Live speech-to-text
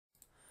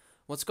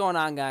What's going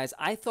on, guys?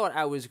 I thought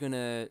I was going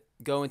to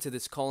go into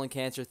this colon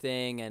cancer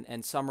thing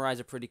and summarize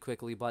it pretty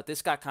quickly, but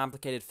this got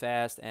complicated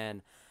fast,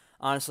 and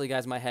honestly,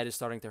 guys, my head is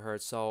starting to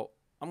hurt. So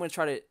I'm going to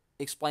try to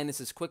explain this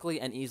as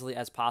quickly and easily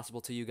as possible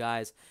to you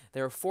guys.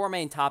 There are four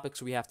main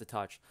topics we have to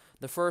touch.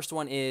 The first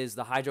one is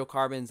the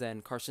hydrocarbons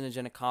and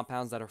carcinogenic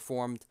compounds that are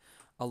formed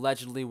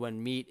allegedly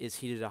when meat is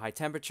heated at a high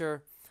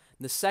temperature.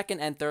 The second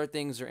and third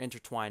things are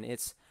intertwined.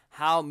 It's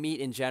how meat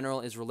in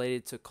general is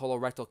related to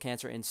colorectal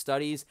cancer in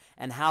studies,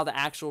 and how the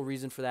actual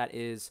reason for that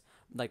is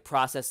like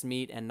processed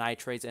meat and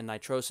nitrates and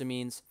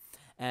nitrosamines.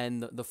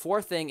 And the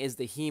fourth thing is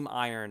the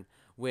heme-iron,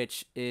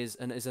 which is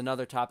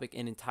another topic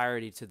in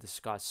entirety to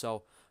discuss.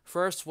 So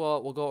first,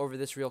 we'll go over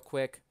this real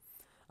quick.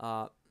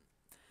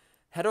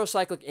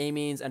 Heterocyclic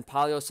amines and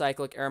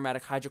polycyclic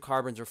aromatic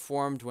hydrocarbons are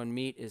formed when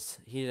meat is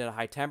heated at a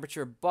high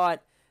temperature,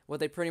 but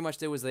what they pretty much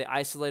did was they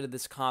isolated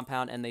this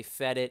compound and they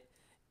fed it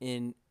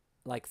in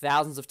like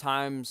thousands of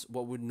times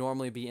what would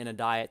normally be in a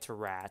diet to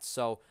rats.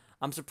 So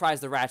I'm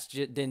surprised the rats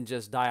didn't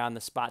just die on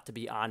the spot, to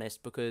be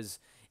honest, because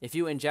if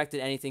you injected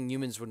anything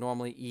humans would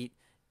normally eat,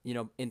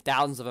 in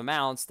thousands of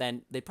amounts,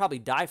 then they'd probably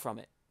die from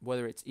it.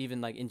 Whether it's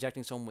even like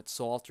injecting someone with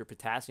salt or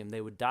potassium,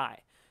 they would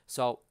die.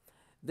 So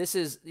this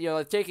is,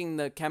 taking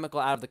the chemical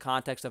out of the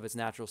context of its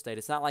natural state.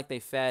 It's not like they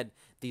fed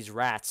these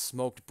rats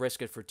smoked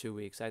brisket for 2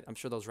 weeks. I'm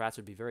sure those rats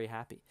would be very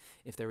happy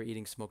if they were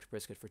eating smoked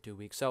brisket for 2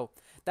 weeks. So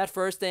that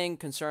first thing,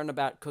 concern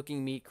about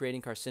cooking meat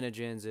creating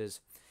carcinogens,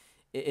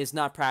 is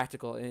not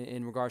practical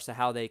in regards to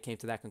how they came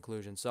to that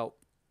conclusion. So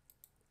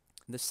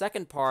the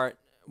second part,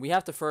 we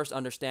have to first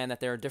understand that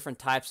there are different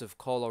types of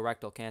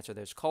colorectal cancer.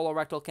 There's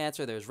colorectal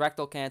cancer, there's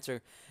rectal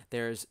cancer,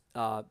 there's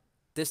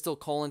distal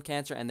colon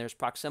cancer, and there's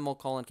proximal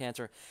colon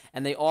cancer,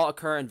 and they all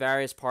occur in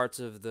various parts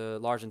of the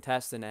large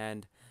intestine.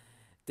 And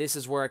this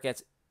is where it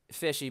gets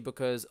fishy,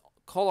 because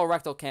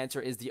colorectal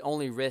cancer is the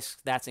only risk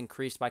that's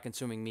increased by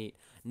consuming meat.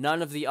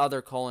 None of the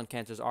other colon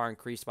cancers are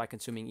increased by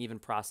consuming even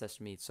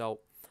processed meat. So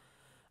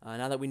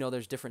now that we know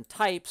there's different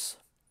types,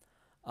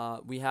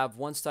 we have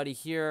one study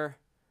here,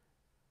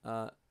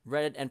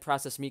 red and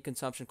processed meat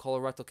consumption,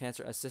 colorectal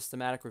cancer, a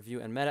systematic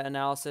review and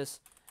meta-analysis.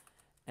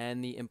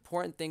 And the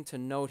important thing to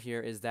note here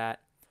is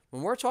that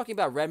when we're talking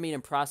about red meat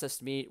and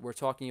processed meat, we're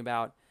talking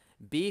about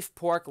beef,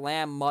 pork,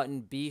 lamb,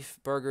 mutton, beef,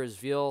 burgers,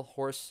 veal,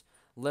 horse,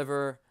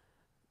 liver,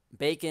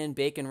 bacon,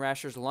 bacon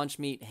rashers, lunch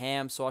meat,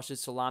 ham, sausage,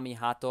 salami,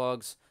 hot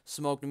dogs,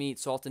 smoked meat,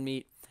 salted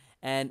meat.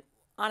 And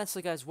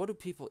honestly, guys, what do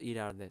people eat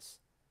out of this?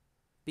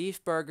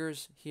 Beef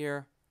burgers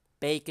here,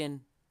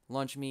 bacon,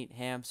 lunch meat,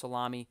 ham,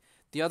 salami.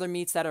 The other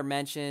meats that are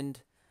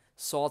mentioned,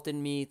 salted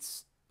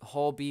meats,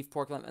 whole beef,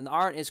 pork, lamb, and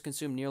aren't is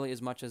consumed nearly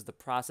as much as the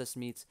processed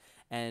meats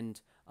and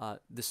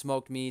the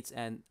smoked meats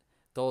and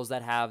those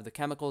that have the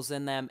chemicals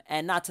in them.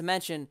 And not to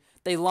mention,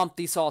 they lumped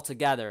these all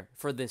together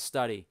for this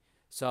study.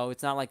 So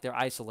it's not like they're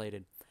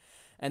isolated.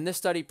 And this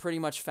study pretty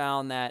much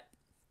found that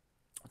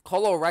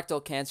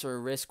colorectal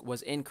cancer risk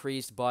was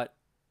increased, but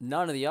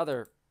none of the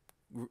other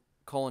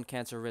colon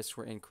cancer risks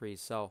were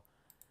increased. So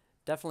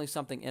definitely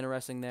something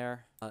interesting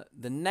there.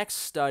 The next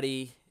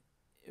study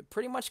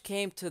pretty much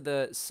came to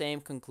the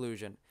same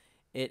conclusion.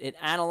 It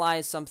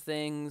analyzed some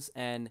things,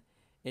 and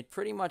it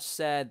pretty much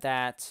said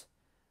that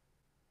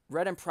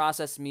red and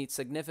processed meat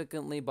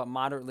significantly but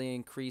moderately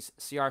increase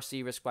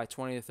CRC risk by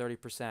 20 to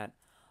 30%.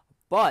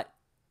 But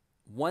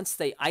once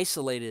they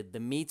isolated the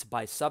meats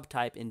by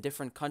subtype in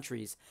different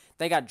countries,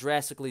 they got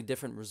drastically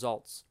different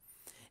results.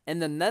 In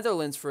the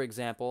Netherlands, for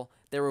example,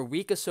 there were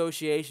weak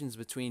associations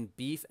between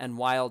beef and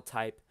wild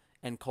type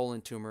and colon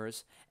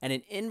tumors, and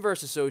an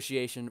inverse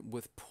association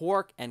with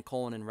pork and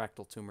colon and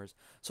rectal tumors.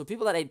 So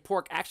people that ate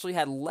pork actually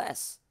had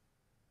less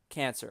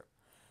cancer.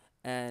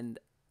 And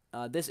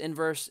this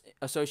inverse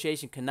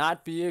association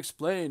cannot be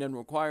explained and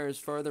requires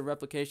further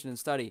replication and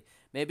study.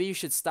 Maybe you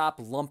should stop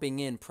lumping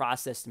in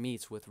processed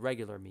meats with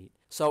regular meat.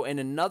 So in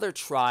another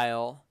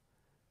trial,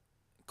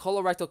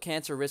 colorectal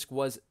cancer risk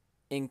was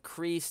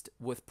increased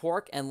with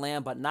pork and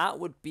lamb, but not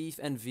with beef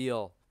and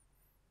veal.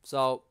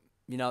 So,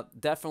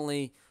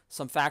 definitely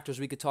some factors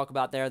we could talk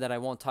about there that I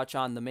won't touch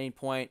on. The main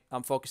point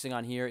I'm focusing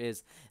on here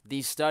is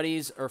these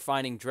studies are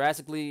finding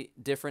drastically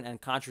different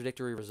and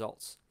contradictory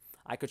results.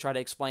 I could try to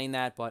explain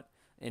that, but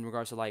in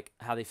regards to like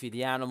how they feed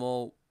the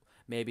animal,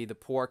 maybe the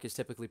pork is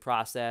typically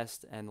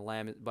processed and the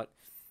lamb, but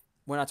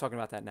we're not talking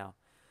about that now.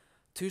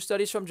 2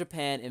 studies from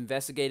Japan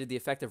investigated the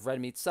effect of red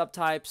meat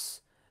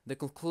subtypes. They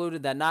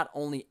concluded that not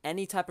only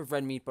any type of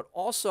red meat, but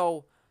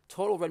also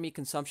total red meat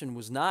consumption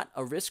was not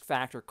a risk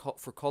factor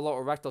for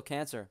colorectal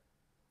cancer.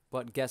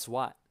 But guess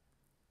what?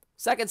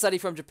 Second study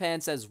from Japan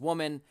says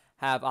women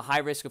have a high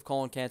risk of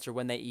colon cancer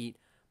when they eat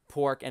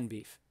pork and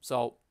beef.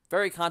 So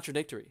very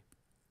contradictory.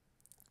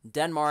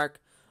 Denmark,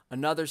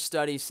 another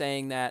study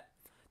saying that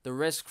the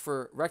risk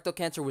for rectal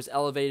cancer was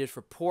elevated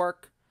for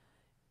pork,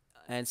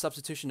 and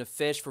substitution of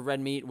fish for red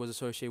meat was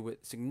associated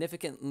with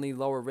significantly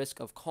lower risk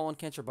of colon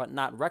cancer, but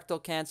not rectal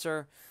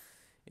cancer.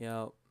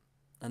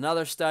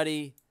 Another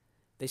study,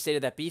 they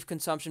stated that beef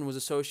consumption was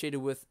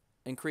associated with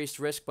increased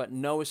risk, but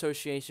no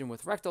association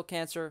with rectal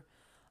cancer.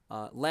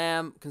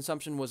 Lamb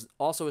consumption was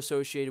also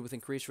associated with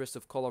increased risk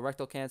of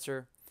colorectal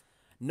cancer.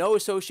 No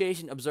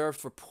association observed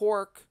for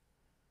pork,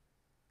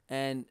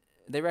 and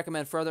they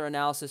recommend further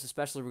analysis,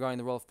 especially regarding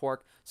the role of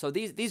pork. So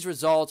these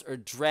results are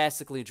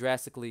drastically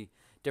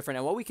different.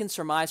 And what we can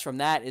surmise from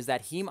that is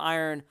that heme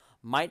iron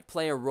might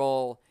play a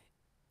role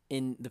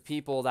in the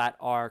people that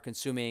are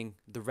consuming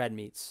the red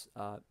meats.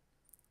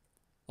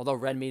 Although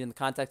red meat in the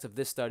context of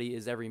this study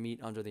is every meat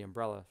under the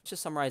umbrella. Let's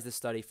just summarize this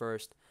study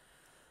first.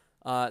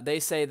 They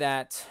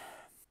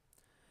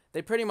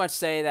pretty much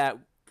say that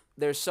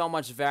there's so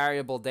much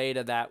variable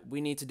data that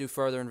we need to do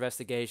further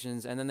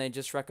investigations, and then they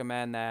just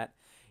recommend that,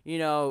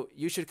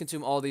 you should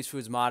consume all these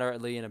foods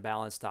moderately in a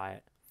balanced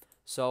diet.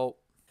 So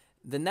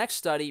the next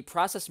study,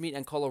 processed meat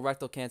and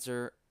colorectal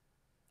cancer,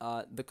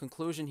 the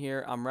conclusion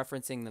here, I'm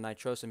referencing the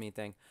nitrosamine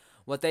thing.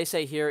 What they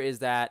say here is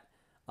that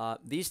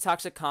these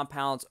toxic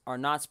compounds are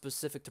not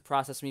specific to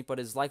processed meat, but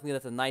it is likely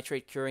that the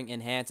nitrate curing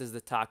enhances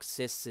the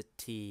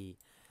toxicity.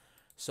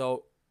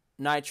 So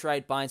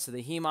nitrite binds to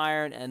the heme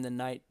iron, and the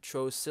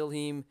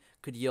nitrosilheme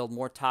could yield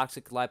more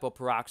toxic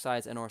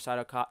lipoperoxides and or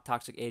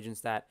cytotoxic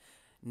agents that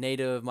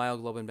native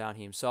myoglobin-bound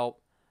heme. So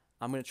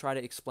I'm going to try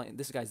to explain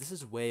this, guys. This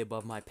is way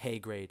above my pay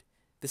grade.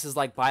 This is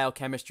like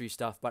biochemistry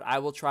stuff, but I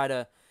will try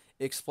to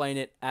explain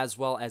it as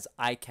well as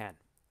I can.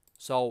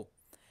 So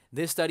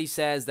this study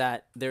says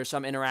that there's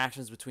some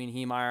interactions between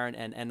heme iron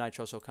and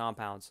N-nitrosyl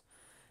compounds.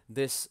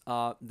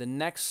 The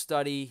next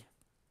study,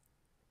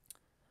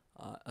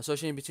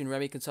 association between red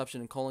meat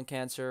consumption and colon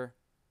cancer.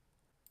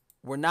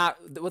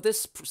 What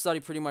this study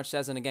pretty much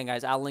says, and again,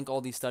 guys, I'll link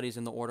all these studies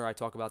in the order I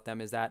talk about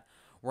them, is that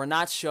we're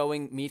not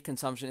showing meat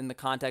consumption in the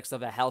context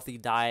of a healthy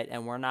diet,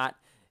 and we're not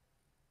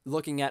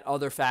looking at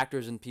other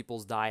factors in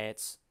people's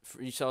diets.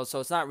 So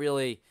it's not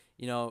really,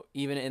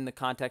 even in the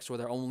context where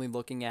they're only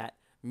looking at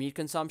meat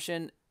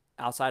consumption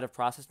outside of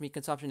processed meat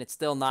consumption, it's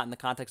still not in the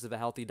context of a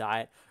healthy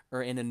diet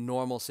or in a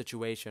normal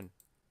situation.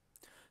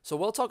 So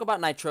we'll talk about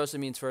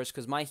nitrosamines first,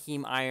 because my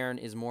heme iron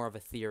is more of a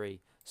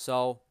theory.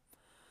 So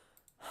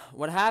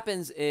what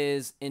happens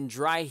is, in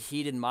dry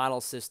heated model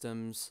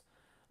systems,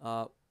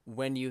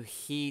 when you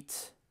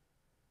heat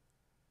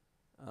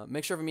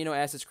mixture of amino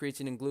acids,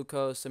 creatine, and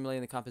glucose,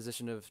 simulating the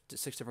composition of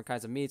 6 different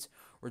kinds of meats,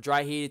 were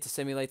dry heated to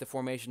simulate the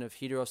formation of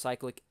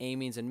heterocyclic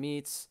amines and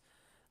meats.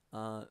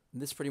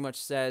 This pretty much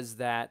says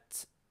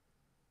that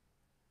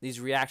these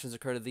reactions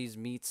occur to these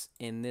meats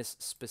in this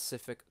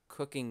specific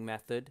cooking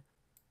method.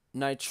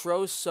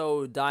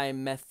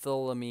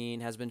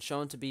 Nitrosodimethylamine has been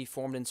shown to be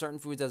formed in certain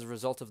foods as a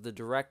result of the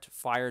direct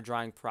fire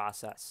drying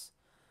process.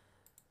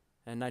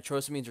 And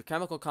nitrosamines are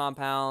chemical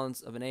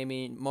compounds of an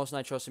amine. Most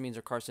nitrosamines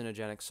are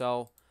carcinogenic.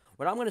 So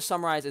what I'm going to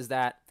summarize is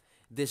that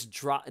this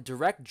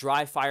direct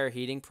dry fire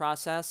heating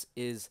process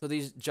is, so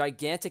these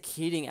gigantic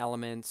heating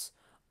elements,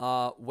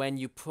 when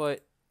you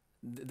put,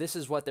 this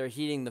is what they're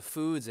heating the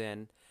foods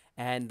in,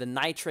 and the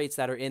nitrates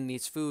that are in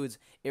these foods,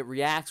 it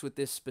reacts with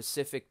this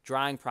specific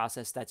drying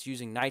process that's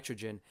using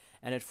nitrogen,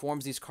 and it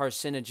forms these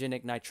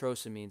carcinogenic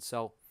nitrosamines.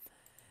 So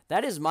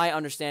that is my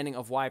understanding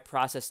of why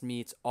processed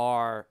meats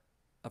are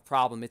a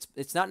problem.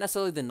 It's not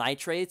necessarily the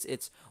nitrates.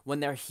 It's when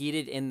they're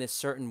heated in this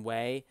certain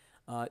way,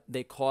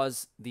 they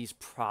cause these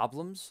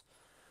problems.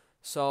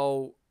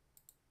 So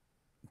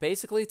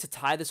basically, to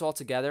tie this all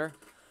together,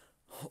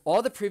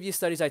 all the previous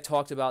studies I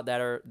talked about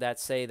that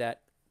say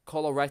that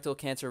colorectal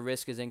cancer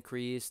risk is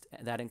increased,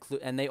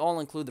 and they all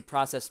include the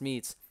processed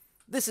meats.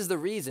 This is the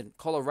reason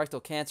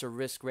colorectal cancer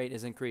risk rate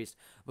is increased,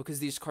 because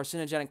these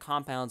carcinogenic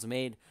compounds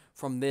made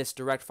from this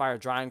direct fire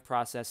drying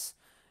process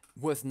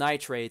with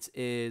nitrates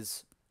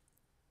is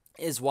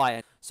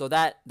why. So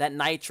that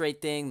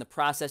nitrate thing, the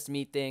processed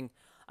meat thing,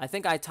 I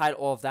think I tied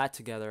all of that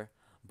together.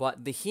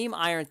 But the heme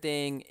iron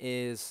thing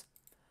is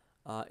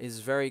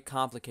very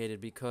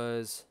complicated,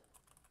 because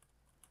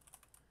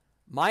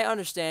my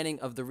understanding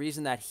of the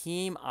reason that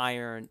heme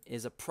iron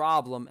is a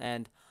problem,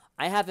 and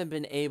I haven't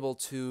been able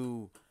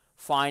to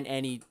find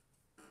any,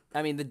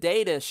 the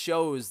data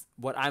shows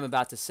what I'm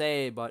about to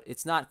say, but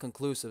it's not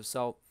conclusive.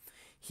 So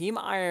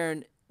heme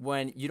iron,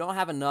 when you don't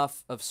have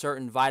enough of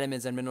certain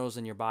vitamins and minerals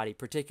in your body,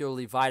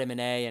 particularly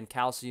vitamin A and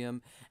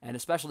calcium, and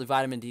especially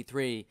vitamin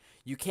D3,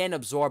 you can't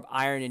absorb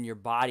iron in your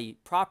body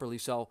properly.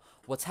 So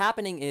what's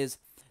happening is,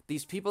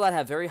 these people that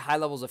have very high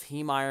levels of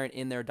heme iron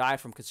in their diet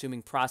from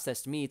consuming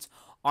processed meats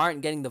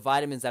aren't getting the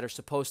vitamins that are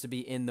supposed to be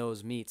in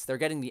those meats. They're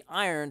getting the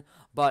iron,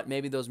 but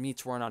maybe those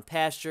meats weren't on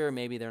pasture,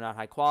 maybe they're not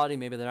high quality,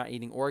 maybe they're not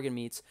eating organ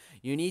meats.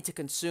 You need to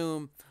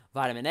consume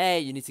vitamin A,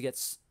 you need to get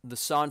the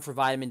sun for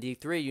vitamin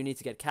D3, you need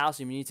to get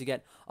calcium, you need to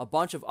get a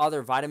bunch of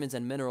other vitamins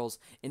and minerals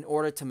in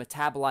order to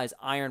metabolize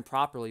iron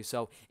properly.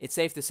 So it's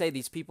safe to say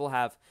these people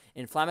have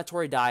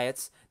inflammatory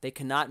diets, they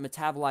cannot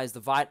metabolize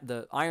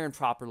the iron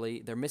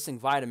properly, they're missing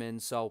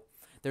vitamins. So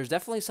there's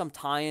definitely some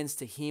tie-ins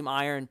to heme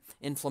iron,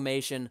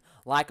 inflammation,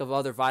 lack of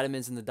other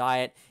vitamins in the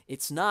diet.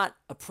 It's not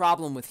a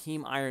problem with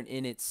heme iron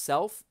in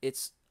itself,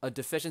 it's a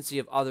deficiency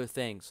of other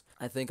things.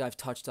 I think I've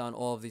touched on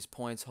all of these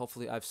points.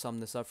 Hopefully I've summed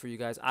this up for you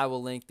guys. I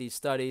will link these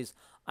studies.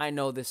 I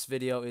know this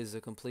video is a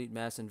complete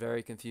mess and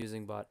very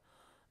confusing, but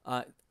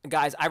Uh,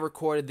 Guys, I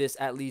recorded this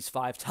at least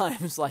 5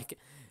 times. Like,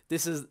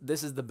 this is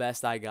the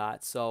best I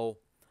got. So,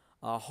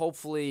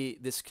 hopefully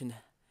this can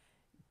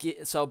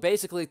get. So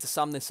basically, to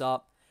sum this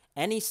up,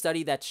 any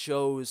study that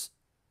shows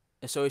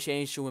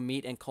association with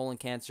meat and colon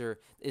cancer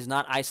is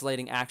not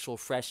isolating actual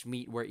fresh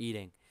meat we're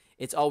eating.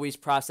 It's always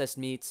processed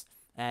meats.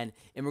 And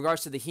in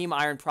regards to the heme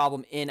iron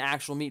problem in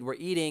actual meat we're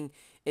eating,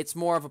 it's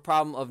more of a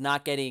problem of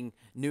not getting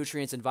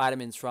nutrients and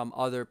vitamins from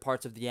other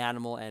parts of the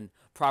animal and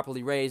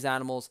properly raised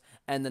animals.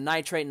 And the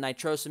nitrate and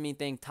nitrosamine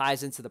thing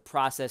ties into the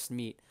processed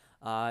meat.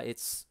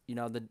 It's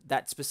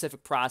that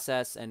specific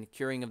process and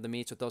curing of the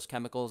meats with those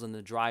chemicals and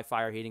the dry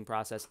fire heating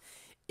process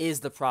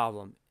is the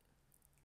problem.